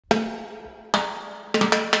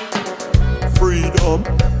freedom.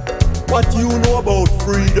 What you know about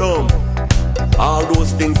freedom? All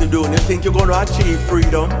those things you do and you think you're gonna achieve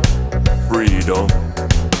freedom. Freedom.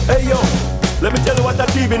 Hey yo, let me tell you what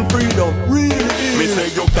achieving freedom really is. Me say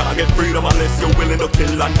you can't get freedom unless you're willing to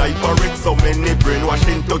kill and die for it. So many brainwashed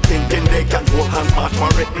into thinking they can hold hands march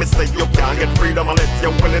for it. Me say you can't get freedom unless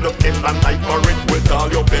you're willing to kill and die for it. With all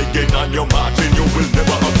your begging and your marching, you will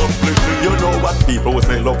never accomplish it. You know what people will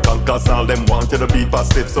say, love conquers all. Them want you to be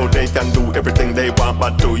passive so they can do everything they want.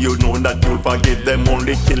 But do you know that you'll forgive them,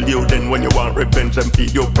 only kill you? Then when you want revenge and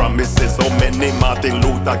feed your promises. So many Martin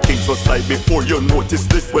Luther Kings was like before you notice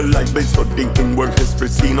this. Well, I've been studying in world history,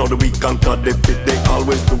 seen how the weak conquer the fit. They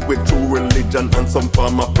always do it through religion and some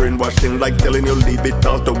form of brainwashing, like telling you leave it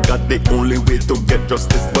all to God, the only way to get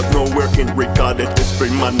justice. But nowhere in recorded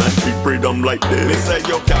history man I treat freedom like this. Me say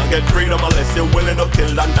you can't get freedom unless you're willing to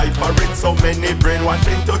kill and die for it. So many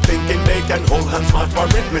brainwashing to thinking they can hold hands march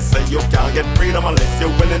for it. Me say you can't get freedom unless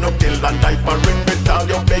you're willing to kill and die for it. With all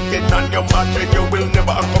your begging and your marching, you will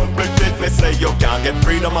never accomplish it. Me say you can't get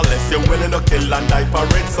freedom unless you're willing to kill and die for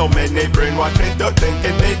it. So many brainwashing to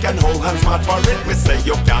thinking they can hold hands march for it. Me say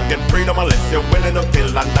you can't get freedom unless you're willing to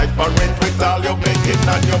kill and die for it. With all your begging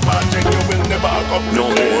and your marching, you will never accomplish it. No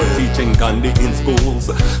more teaching Gandhi in schools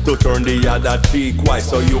to turn the other cheek. Why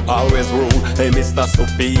so you always rule? Hey Mr.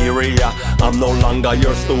 Superior, I'm no longer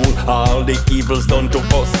your stool. All the evils done to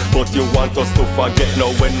us, but you want us to forget.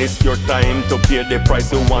 Now when it's your time to pay the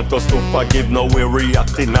price, you want us to forgive. Now we're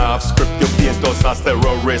reacting off script. You paint us as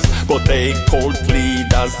terrorists, but they cold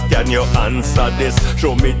leaders. Can you answer this?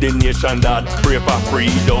 Show me the nation that pray for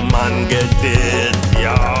freedom and get it,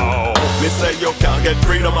 yo. Me say you can't get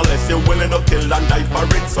freedom unless you're willing to kill and die for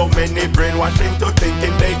it. So many brainwashing to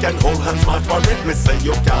thinking they can hold hands march for it. Me say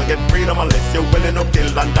you can't get freedom unless you're willing to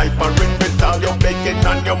kill and die for it. With all your begging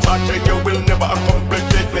and your marching, you will never accomplish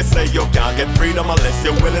it. Me say you can't get freedom unless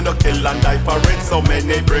you're willing to kill and die for it. So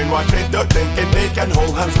many brainwashing to thinking they can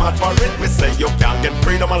hold hands march for it. Me say you can't get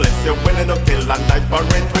freedom unless you're willing to kill and die for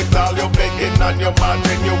it. With all your begging and your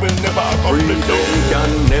marching, you will never accomplish it. Freedom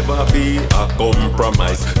can never be a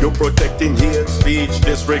compromise. You protecting hate speech,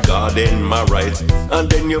 disregarding my rights, and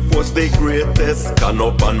then you force the greatest gun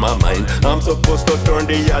up on my mind. I'm supposed to turn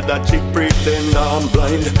the other cheek, pretend I'm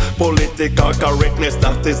blind. Political correctness,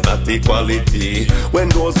 that is not equality. When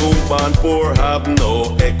those who born poor have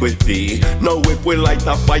no equity. Now if we light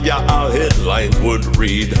a fire, our headlines would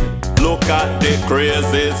read, look at the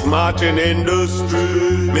crazies marching in the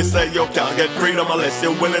street. Me say you can't get freedom unless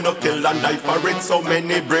you're willing to kill and die for it. So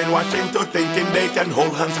many brainwashing to thinking they can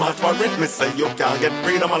hold hands march for it. Me say you can't get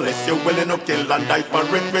freedom unless you're willing to kill and die for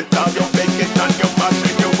it. With all your begging and your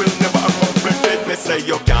marching, you will never accomplish it. Me say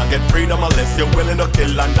you can't get freedom unless you're willing to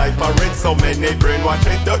kill and die for it. So many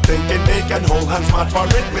brainwashing to thinking they can hold hands march for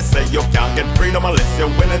it. Me say you can't get freedom unless you're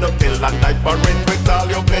willing to kill and die for it. With all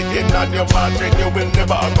your begging and your marching, you will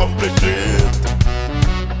never accomplish it.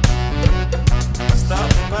 Stop,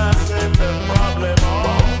 man.